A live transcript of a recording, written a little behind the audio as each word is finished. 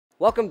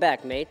Welcome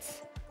back,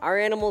 mates. Our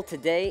animal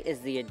today is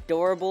the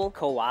adorable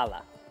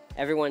koala.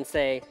 Everyone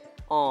say,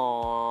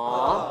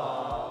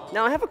 aww.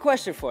 Now I have a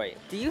question for you.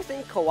 Do you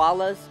think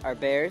koalas are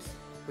bears?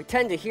 We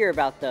tend to hear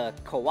about the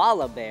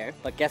koala bear,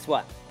 but guess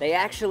what? They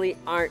actually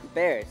aren't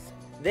bears.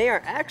 They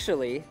are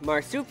actually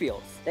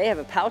marsupials. They have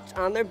a pouch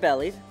on their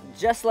bellies,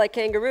 just like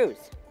kangaroos.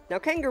 Now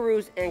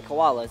kangaroos and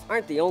koalas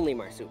aren't the only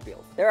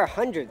marsupials. There are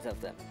hundreds of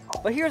them.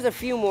 But here's a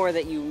few more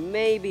that you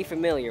may be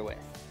familiar with.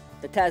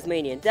 The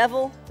Tasmanian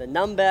devil, the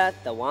numbat,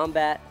 the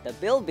wombat, the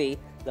bilby,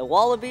 the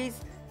wallabies,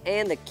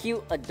 and the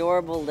cute,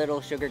 adorable little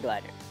sugar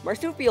glider.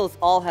 Marsupials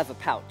all have a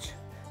pouch.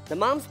 The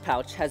mom's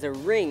pouch has a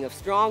ring of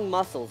strong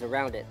muscles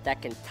around it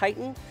that can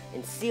tighten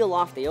and seal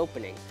off the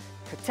opening,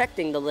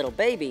 protecting the little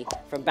baby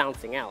from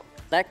bouncing out.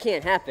 That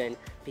can't happen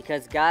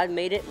because God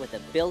made it with a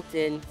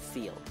built-in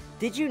seal.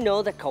 Did you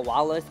know that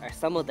koalas are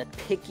some of the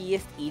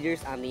pickiest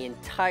eaters on the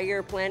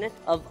entire planet?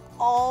 Of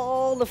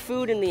all the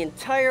food in the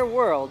entire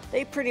world,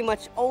 they pretty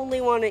much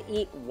only want to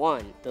eat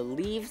one, the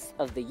leaves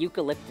of the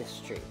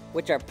eucalyptus tree,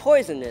 which are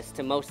poisonous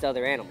to most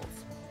other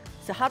animals.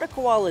 So how do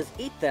koalas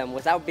eat them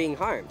without being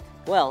harmed?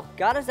 Well,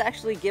 God has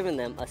actually given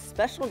them a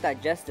special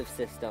digestive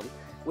system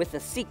with a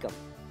cecum.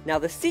 Now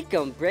the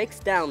cecum breaks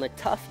down the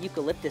tough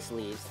eucalyptus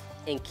leaves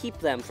and keep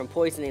them from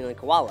poisoning the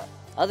koala.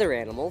 Other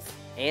animals,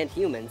 and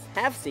humans,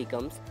 have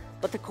cecums,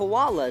 but the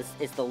koala's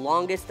is the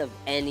longest of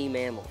any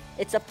mammal.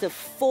 It's up to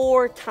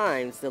 4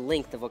 times the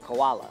length of a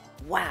koala.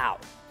 Wow!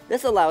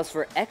 This allows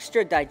for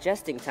extra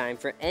digesting time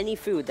for any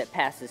food that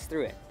passes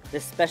through it.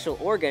 This special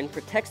organ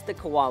protects the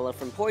koala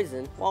from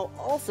poison while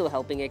also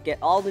helping it get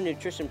all the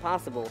nutrition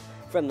possible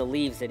from the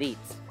leaves it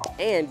eats.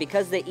 And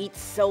because they eat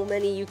so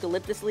many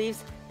eucalyptus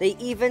leaves, they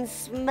even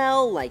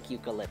smell like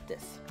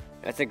eucalyptus.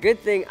 It's a good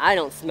thing I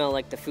don't smell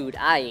like the food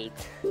I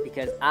eat,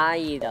 because I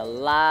eat a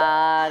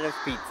lot of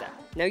pizza.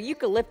 Now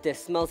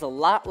eucalyptus smells a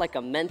lot like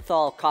a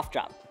menthol cough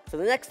drop, so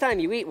the next time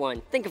you eat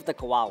one, think of the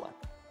koala.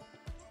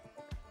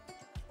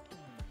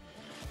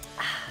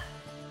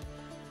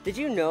 Did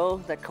you know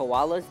that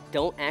koalas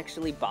don't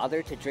actually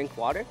bother to drink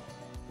water?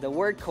 The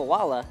word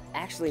koala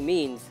actually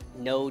means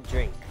no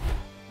drink.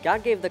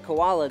 God gave the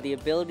koala the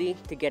ability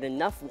to get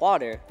enough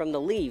water from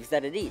the leaves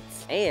that it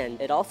eats,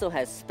 and it also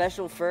has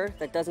special fur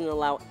that doesn't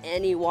allow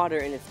any water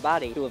in its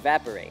body to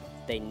evaporate.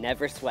 They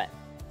never sweat.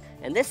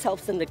 And this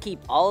helps them to keep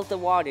all of the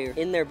water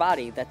in their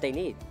body that they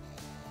need.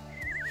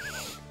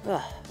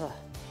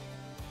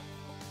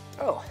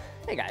 Oh,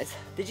 hey guys,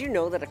 did you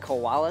know that a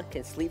koala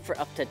can sleep for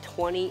up to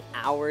 20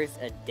 hours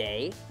a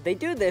day? They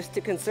do this to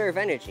conserve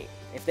energy.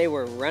 If they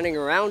were running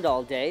around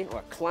all day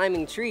or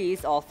climbing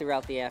trees all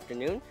throughout the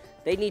afternoon,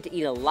 they need to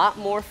eat a lot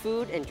more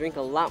food and drink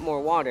a lot more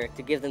water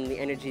to give them the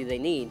energy they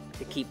need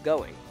to keep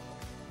going.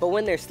 But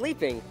when they're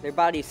sleeping, their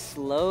bodies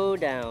slow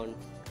down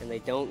and they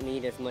don't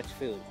need as much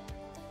food.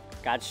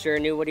 God sure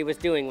knew what he was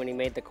doing when he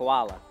made the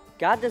koala.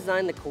 God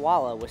designed the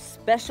koala with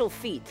special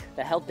feet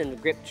that help them to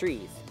grip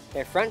trees.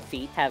 Their front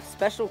feet have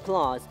special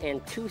claws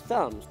and 2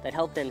 thumbs that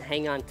help them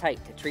hang on tight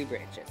to tree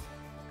branches.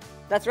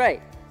 That's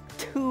right,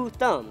 2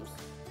 thumbs.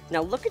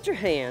 Now look at your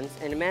hands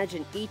and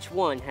imagine each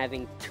one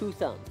having 2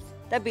 thumbs.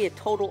 That'd be a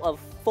total of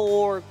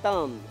 4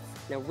 thumbs.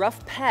 Now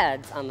rough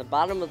pads on the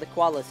bottom of the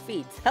koala's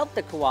feet help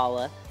the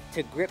koala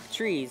to grip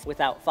trees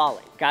without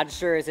falling. God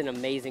sure is an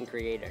amazing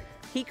creator.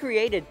 He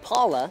created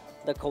Paula,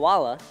 the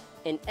koala,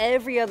 and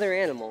every other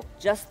animal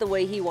just the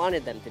way he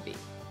wanted them to be.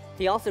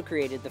 He also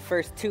created the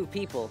first 2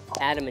 people,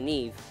 Adam and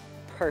Eve,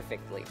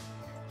 perfectly.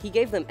 He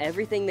gave them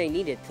everything they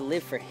needed to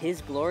live for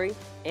his glory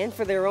and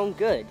for their own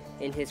good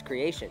in his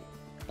creation.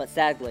 But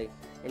sadly,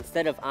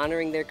 instead of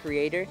honoring their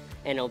creator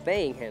and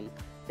obeying him,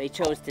 they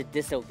chose to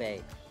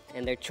disobey,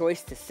 and their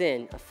choice to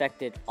sin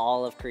affected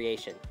all of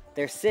creation.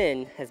 Their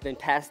sin has been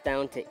passed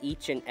down to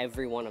each and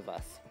every one of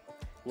us.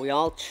 We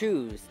all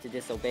choose to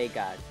disobey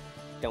God,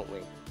 don't we?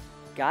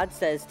 God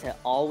says to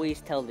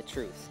always tell the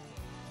truth.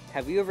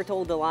 Have you ever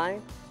told a lie?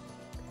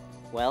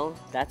 Well,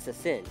 that's a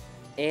sin.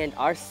 And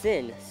our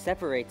sin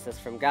separates us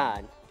from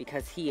God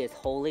because he is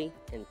holy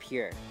and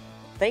pure.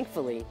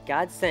 Thankfully,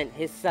 God sent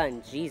his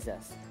son,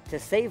 Jesus, to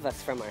save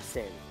us from our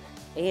sin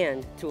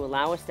and to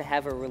allow us to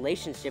have a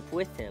relationship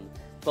with him,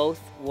 both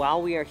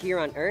while we are here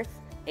on earth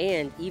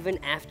and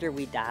even after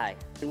we die.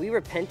 When we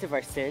repent of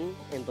our sin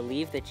and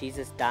believe that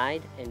Jesus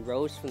died and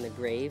rose from the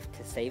grave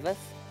to save us,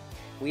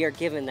 we are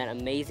given that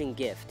amazing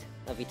gift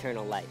of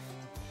eternal life.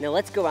 Now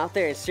let's go out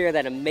there and share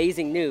that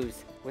amazing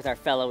news with our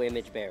fellow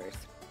image bearers.